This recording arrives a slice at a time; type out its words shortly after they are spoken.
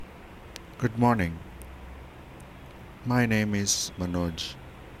Good morning. My name is Manoj,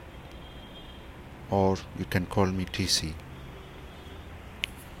 or you can call me TC.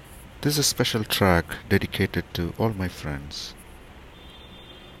 This is a special track dedicated to all my friends.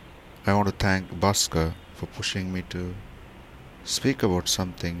 I want to thank Bhaskar for pushing me to speak about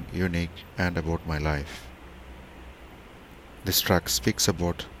something unique and about my life. This track speaks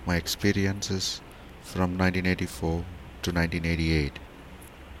about my experiences from 1984 to 1988.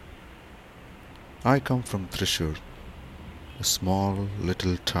 I come from Thrissur, a small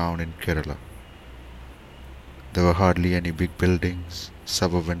little town in Kerala. There were hardly any big buildings,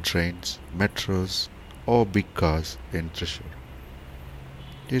 suburban trains, metros, or big cars in Thrissur.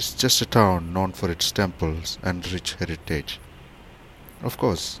 It's just a town known for its temples and rich heritage. Of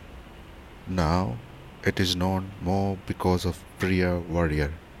course, now it is known more because of Priya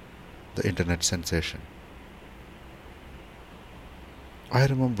Warrior, the internet sensation. I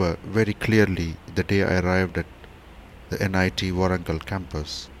remember very clearly the day I arrived at the NIT Warangal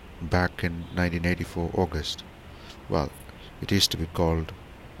campus back in 1984 August. Well, it used to be called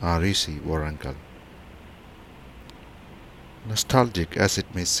REC Warangal. Nostalgic as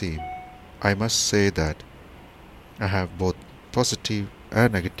it may seem, I must say that I have both positive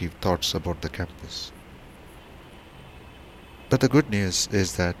and negative thoughts about the campus. But the good news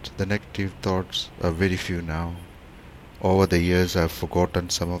is that the negative thoughts are very few now. Over the years, I've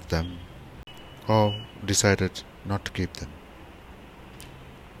forgotten some of them or decided not to keep them.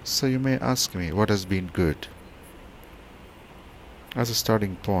 So you may ask me what has been good. As a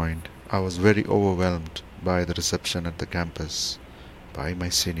starting point, I was very overwhelmed by the reception at the campus, by my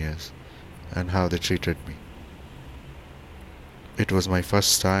seniors, and how they treated me. It was my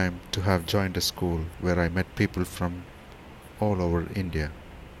first time to have joined a school where I met people from all over India.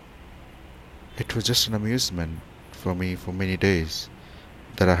 It was just an amusement for me for many days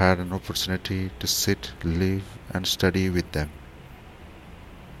that I had an opportunity to sit, live, and study with them.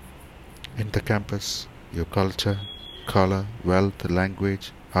 In the campus, your culture, color, wealth,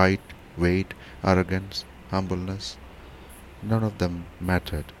 language, height, weight, arrogance, humbleness, none of them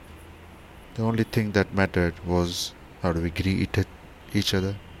mattered. The only thing that mattered was how do we greet each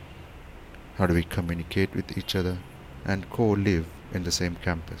other, how do we communicate with each other, and co-live in the same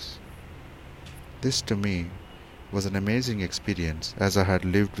campus. This to me was an amazing experience as I had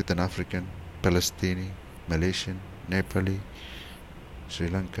lived with an African, Palestinian, Malaysian, Nepali, Sri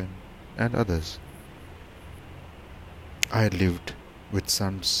Lankan, and others. I had lived with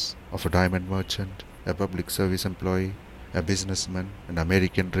sons of a diamond merchant, a public service employee, a businessman, an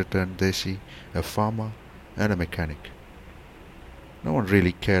American returned Deshi, a farmer, and a mechanic. No one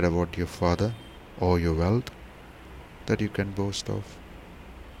really cared about your father or your wealth that you can boast of.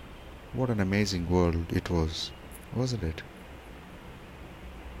 What an amazing world it was, wasn't it?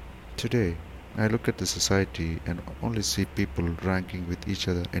 Today, I look at the society and only see people ranking with each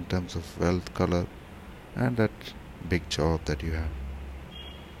other in terms of wealth, color, and that big job that you have.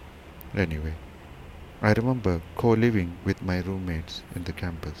 Anyway, I remember co-living with my roommates in the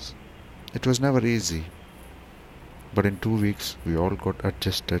campus. It was never easy, but in 2 weeks we all got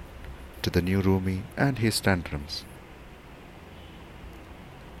adjusted to the new roomie and his tantrums.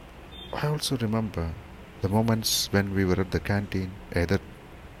 I also remember the moments when we were at the canteen, either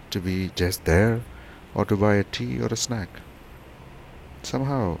to be just there or to buy a tea or a snack.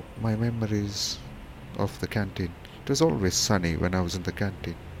 Somehow, my memories of the canteen, it was always sunny when I was in the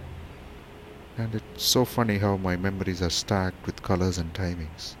canteen. And it's so funny how my memories are stacked with colors and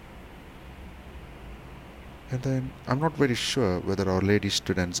timings. And then, I'm not very sure whether our lady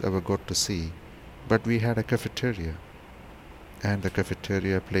students ever got to see, but we had a cafeteria. And the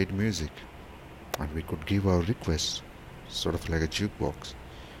cafeteria played music. And we could give our requests, sort of like a jukebox.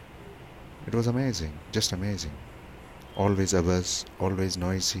 It was amazing, just amazing. Always a buzz, always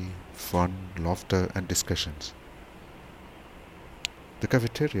noisy, fun, laughter, and discussions. The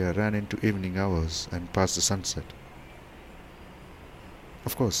cafeteria ran into evening hours and past the sunset.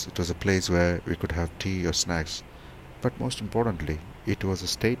 Of course, it was a place where we could have tea or snacks, but most importantly, it was a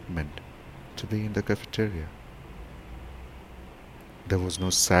statement to be in the cafeteria. There was no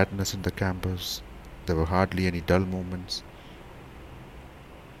sadness in the campus. There were hardly any dull moments.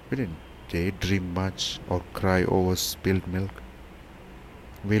 We didn't daydream much or cry over spilled milk.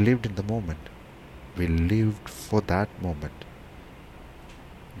 We lived in the moment. We lived for that moment.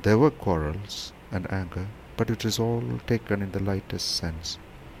 There were quarrels and anger, but it was all taken in the lightest sense.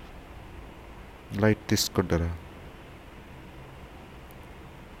 Light Tiskundara.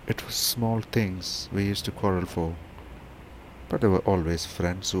 It was small things we used to quarrel for, but there were always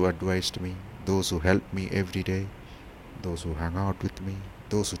friends who advised me, those who helped me every day, those who hung out with me,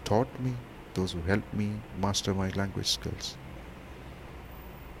 those who taught me, those who helped me master my language skills.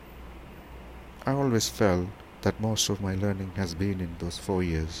 I always felt that most of my learning has been in those 4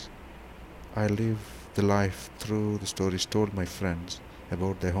 years. I live the life through the stories told my friends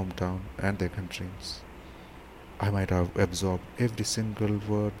about their hometown and their countries. I might have absorbed every single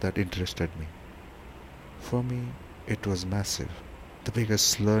word that interested me. For me, it was massive, the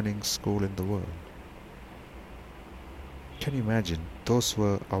biggest learning school in the world. Can you imagine? Those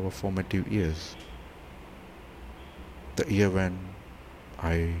were our formative years. The year when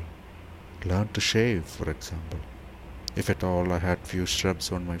I learned to shave, for example. If at all I had few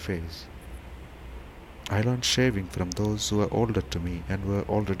shrubs on my face. I learned shaving from those who were older to me and were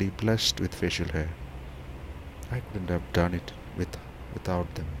already blessed with facial hair. I couldn't have done it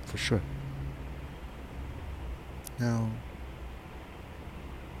without them, for sure. Now,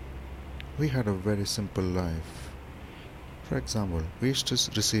 we had a very simple life. For example, we used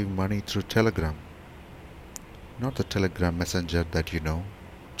to receive money through telegram. Not the telegram messenger that you know,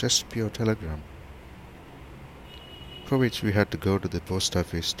 just pure telegram. For which we had to go to the post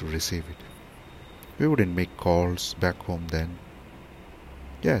office to receive it. We wouldn't make calls back home then.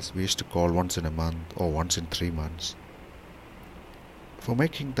 Yes, we used to call once in a month or once in 3 months. For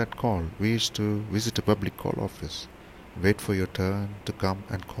making that call, we used to visit a public call office, wait for your turn to come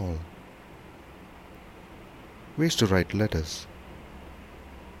and call. We used to write letters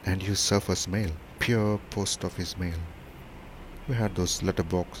and use surface mail, pure post office mail. We had those letter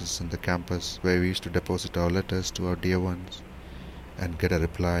boxes in the campus where we used to deposit our letters to our dear ones and get a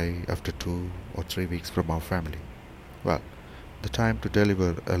reply after 2 or 3 weeks from our family. Well, the time to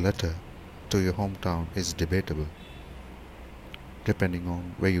deliver a letter to your hometown is debatable, depending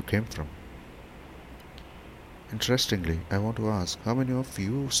on where you came from. Interestingly, I want to ask, how many of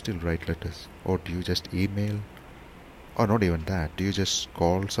you still write letters? Or do you just email? Or not even that, do you just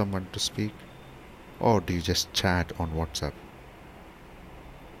call someone to speak? Or do you just chat on WhatsApp?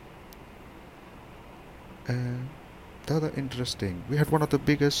 The other interesting, we had one of the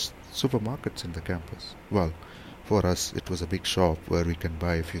biggest supermarkets in the campus. Well, for us it was a big shop where we can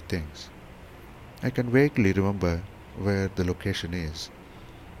buy a few things. I can vaguely remember where the location is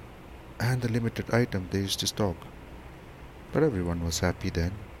and the limited item they used to stock. But everyone was happy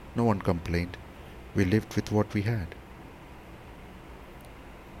then. No one complained. We lived with what we had.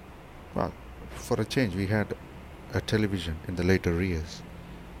 Well, for a change we had a television in the later years,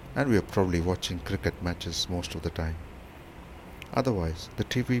 and we were probably watching cricket matches most of the time. Otherwise, the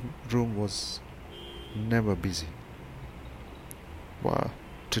TV room was never busy. Wow,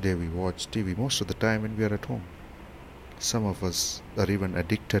 today we watch TV most of the time when we are at home. Some of us are even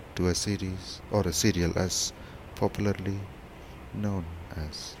addicted to a series or a serial as popularly known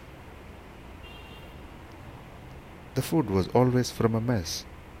as. The food was always from a mess.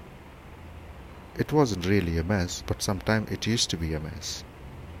 It wasn't really a mess, but sometimes it used to be a mess.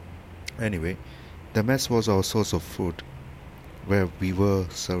 Anyway, the mess was our source of food, where we were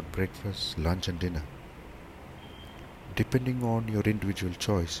served breakfast, lunch and dinner. Depending on your individual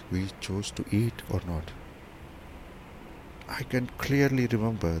choice, we chose to eat or not. I can clearly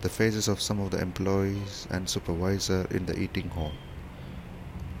remember the faces of some of the employees and supervisor in the eating hall.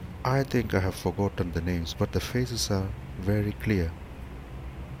 I think I have forgotten the names, but the faces are very clear.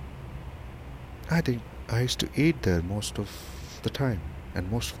 I think I used to eat there most of the time and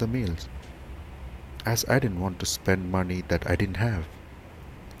most of the meals, as I didn't want to spend money that I didn't have.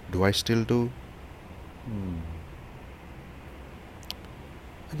 Do I still do?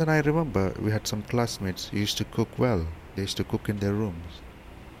 And then I remember we had some classmates who used to cook well. They used to cook in their rooms.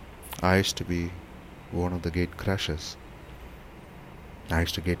 I used to be one of the gate crashers. I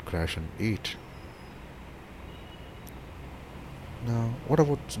used to gate crash and eat. Now, what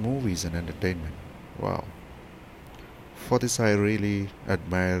about movies and entertainment? Wow. For this I really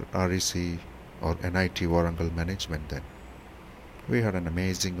admire REC or NIT Warangal management then. We had an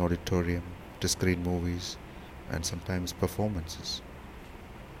amazing auditorium to screen movies and sometimes performances.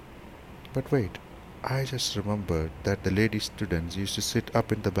 But wait, I just remembered that the lady students used to sit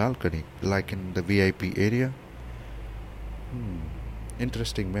up in the balcony like in the VIP area.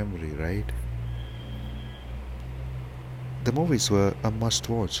 Interesting memory, right? The movies were a must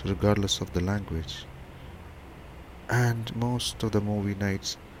watch regardless of the language. And most of the movie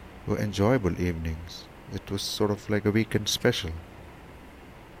nights were enjoyable evenings. It was sort of like a weekend special.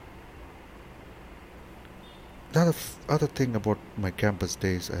 The other thing about my campus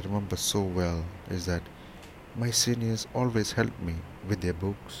days I remember so well is that my seniors always helped me with their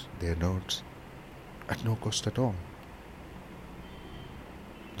books, their notes, at no cost at all.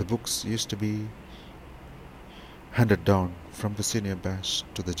 The books used to be handed down from the senior batch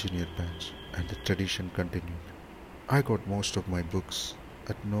to the junior batch, and the tradition continued. I got most of my books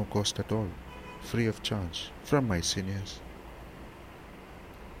at no cost at all, free of charge, from my seniors.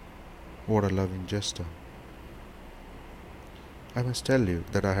 What a loving gesture. I must tell you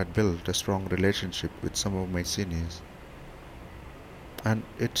that I had built a strong relationship with some of my seniors, and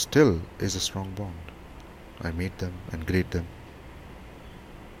it still is a strong bond. I meet them and greet them.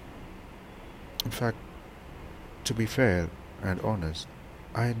 In fact, to be fair and honest,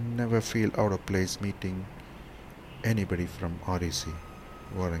 I never feel out of place meeting anybody from REC,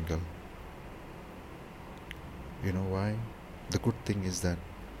 Warangal. You know why? The good thing is that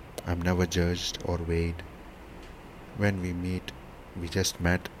I'm never judged or weighed. When we meet, we just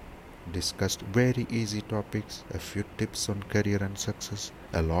met, discussed very easy topics, a few tips on career and success,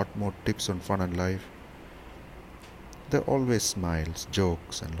 a lot more tips on fun and life. There are always smiles,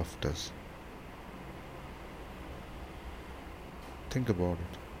 jokes, and laughters. Think about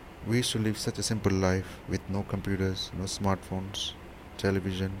it. We used to live such a simple life with no computers, no smartphones,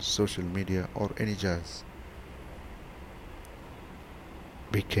 television, social media, or any jazz.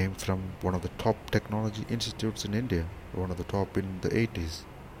 We came from one of the top technology institutes in India, one of the top in the 80s,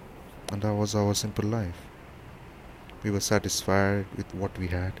 and that was our simple life. We were satisfied with what we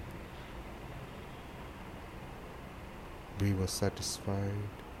had. We were satisfied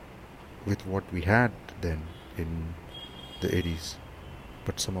with what we had then in the 80s,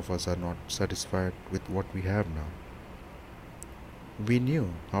 but some of us are not satisfied with what we have now. We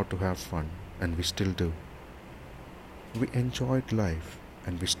knew how to have fun, and we still do. We enjoyed life,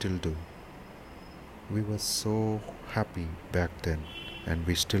 and we still do. We were so happy back then, and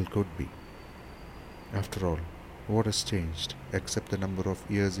we still could be. After all, what has changed except the number of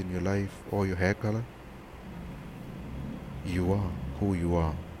years in your life or your hair color? You are who you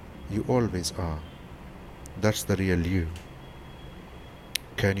are. You always are. That's the real you.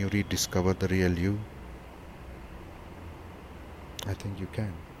 Can you rediscover the real you? I think you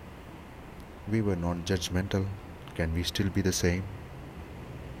can. We were non-judgmental. Can we still be the same?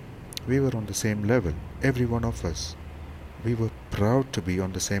 We were on the same level, every one of us. We were proud to be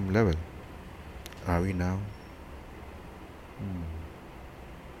on the same level. Are we now?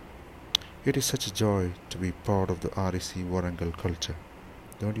 It is such a joy to be part of the REC Warangal culture.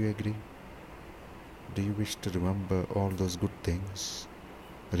 Don't you agree? Do you wish to remember all those good things?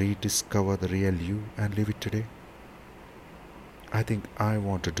 Rediscover the real you and live it today? I think I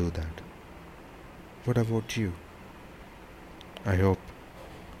want to do that. What about you? I hope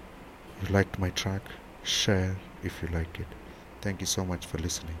you liked my track. Share if you like it. Thank you so much for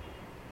listening.